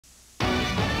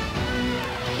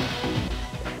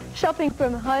Shopping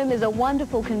from home is a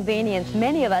wonderful convenience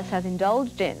many of us have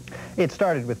indulged in. It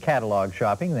started with catalog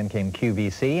shopping, then came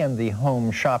QVC and the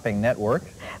home shopping network.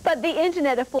 But the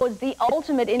internet affords the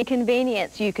ultimate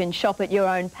inconvenience. You can shop at your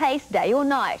own pace, day or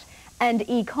night. And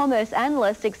e-commerce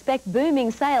analysts expect booming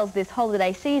sales this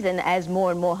holiday season as more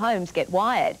and more homes get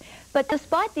wired. But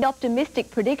despite the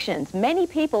optimistic predictions, many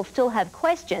people still have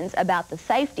questions about the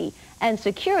safety and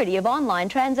security of online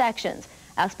transactions.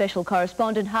 Our special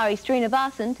correspondent Hari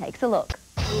Srinivasan takes a look.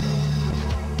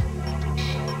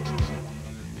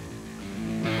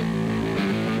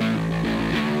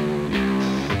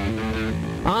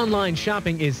 Online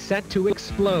shopping is set to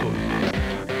explode.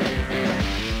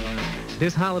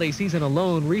 This holiday season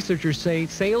alone, researchers say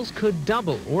sales could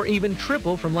double or even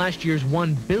triple from last year's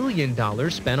 $1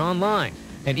 billion spent online.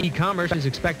 And e-commerce is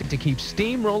expected to keep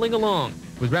steamrolling along,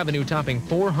 with revenue topping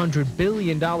 $400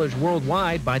 billion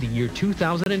worldwide by the year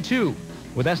 2002.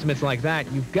 With estimates like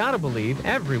that, you've got to believe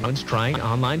everyone's trying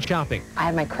online shopping. I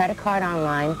have my credit card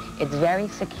online. It's very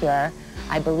secure.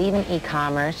 I believe in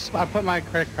e-commerce. I put my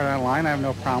credit card online. I have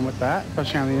no problem with that,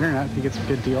 especially on the internet. You get some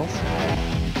good deals.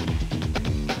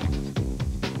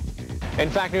 In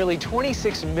fact, nearly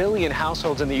 26 million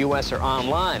households in the U.S. are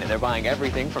online, and they're buying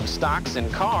everything from stocks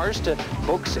and cars to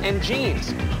books and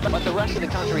jeans. But the rest of the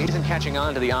country isn't catching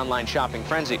on to the online shopping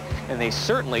frenzy, and they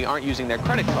certainly aren't using their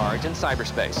credit cards in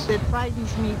cyberspace. It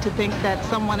frightens me to think that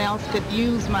someone else could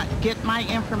get my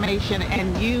information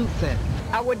and use it.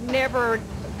 I would never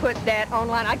put that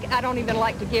online. I don't even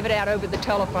like to give it out over the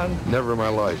telephone. Never in my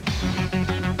life.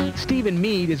 Stephen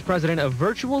Meade is president of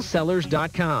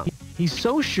VirtualSellers.com. He's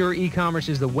so sure e-commerce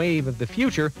is the wave of the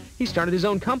future, he started his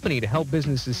own company to help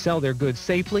businesses sell their goods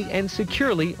safely and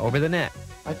securely over the net.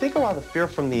 I think a lot of the fear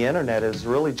from the internet is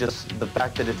really just the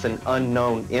fact that it's an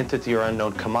unknown entity or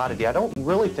unknown commodity. I don't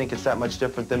really think it's that much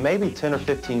different than maybe 10 or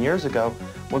 15 years ago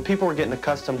when people were getting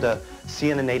accustomed to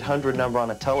seeing an 800 number on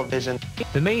a television.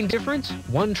 The main difference?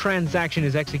 One transaction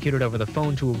is executed over the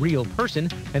phone to a real person,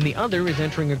 and the other is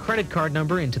entering a credit card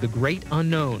number into the great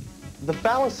unknown. The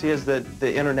fallacy is that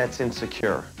the internet's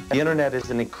insecure. The internet is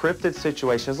an encrypted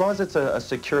situation. As long as it's a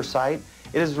secure site,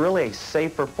 it is really a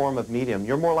safer form of medium.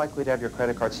 You're more likely to have your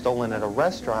credit card stolen at a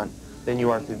restaurant than you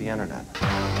are through the internet.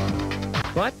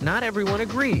 But not everyone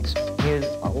agrees. Here's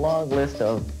a long list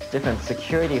of different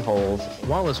security holes.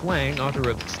 Wallace Wang, author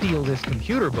of Steal This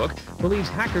Computer book, believes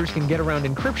hackers can get around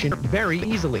encryption very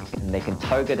easily. And they can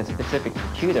target a specific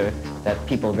computer that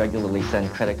people regularly send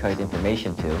credit card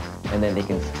information to, and then they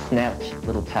can snatch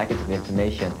little packets of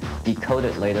information, decode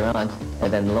it later on,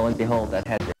 and then lo and behold, that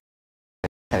has their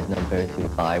card number to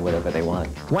buy whatever they want.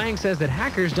 Wang says that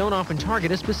hackers don't often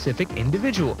target a specific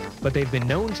individual, but they've been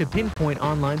known to pinpoint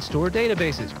online store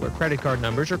databases where credit card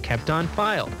numbers are kept on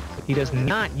file. He does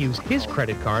not use his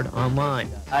credit card online.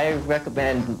 I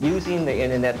recommend using the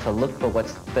internet to look for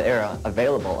what's there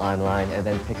available online and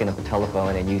then picking up a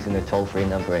telephone and using the toll-free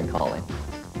number and calling.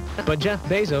 But Jeff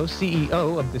Bezos,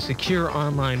 CEO of the secure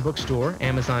online bookstore,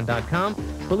 Amazon.com,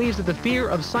 believes that the fear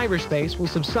of cyberspace will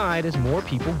subside as more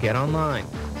people get online.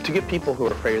 To get people who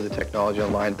are afraid of the technology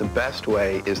online, the best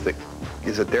way is that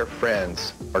their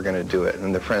friends are going to do it,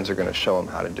 and their friends are going to show them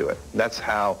how to do it. That's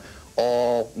how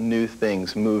all new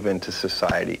things move into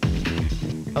society.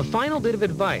 A final bit of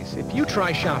advice: if you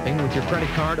try shopping with your credit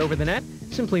card over the net,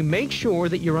 simply make sure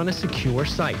that you're on a secure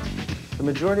site. The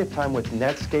majority of time with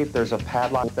Netscape, there's a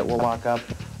padlock that will lock up.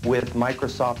 With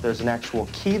Microsoft, there's an actual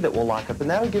key that will lock up, and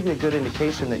that'll give you a good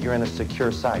indication that you're in a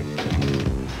secure site.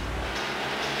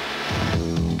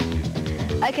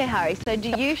 Okay, Hari, so do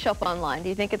you shop online? Do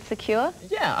you think it's secure?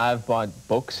 Yeah, I've bought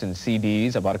books and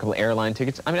CDs. I bought a couple of airline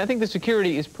tickets. I mean, I think the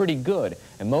security is pretty good,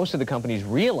 and most of the companies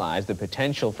realize the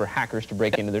potential for hackers to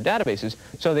break into their databases,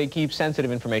 so they keep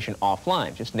sensitive information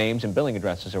offline. Just names and billing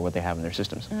addresses are what they have in their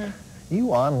systems.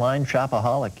 You online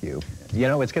shopaholic, you. You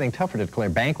know, it's getting tougher to declare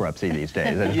bankruptcy these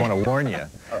days. I just want to warn you.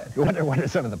 What are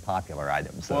some of the popular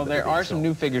items? Well, there are some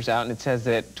new figures out, and it says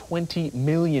that 20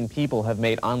 million people have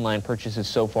made online purchases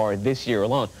so far this year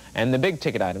alone. And the big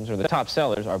ticket items, or the top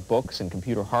sellers, are books and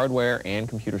computer hardware and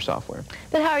computer software.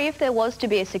 But Hari, if there was to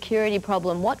be a security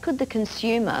problem, what could the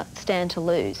consumer stand to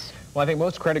lose? Well, I think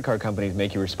most credit card companies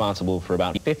make you responsible for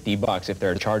about $50 if there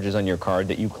are charges on your card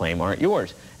that you claim aren't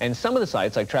yours. And some of the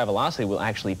sites, like Travelocity, will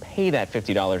actually pay that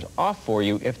 $50 off for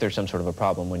you if there's some sort of a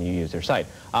problem when you use their site.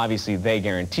 Obviously, they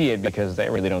guarantee it because they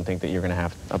really don't think that you're going to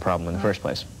have a problem in the first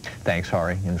place. Thanks,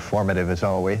 Hari. Informative as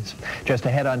always. Just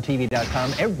ahead on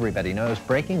TV.com, everybody knows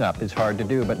breaking up is hard to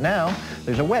do, but now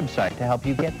there's a website to help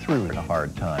you get through the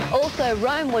hard time. Also,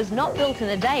 Rome was not built in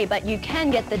a day, but you can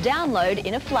get the download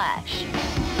in a flash.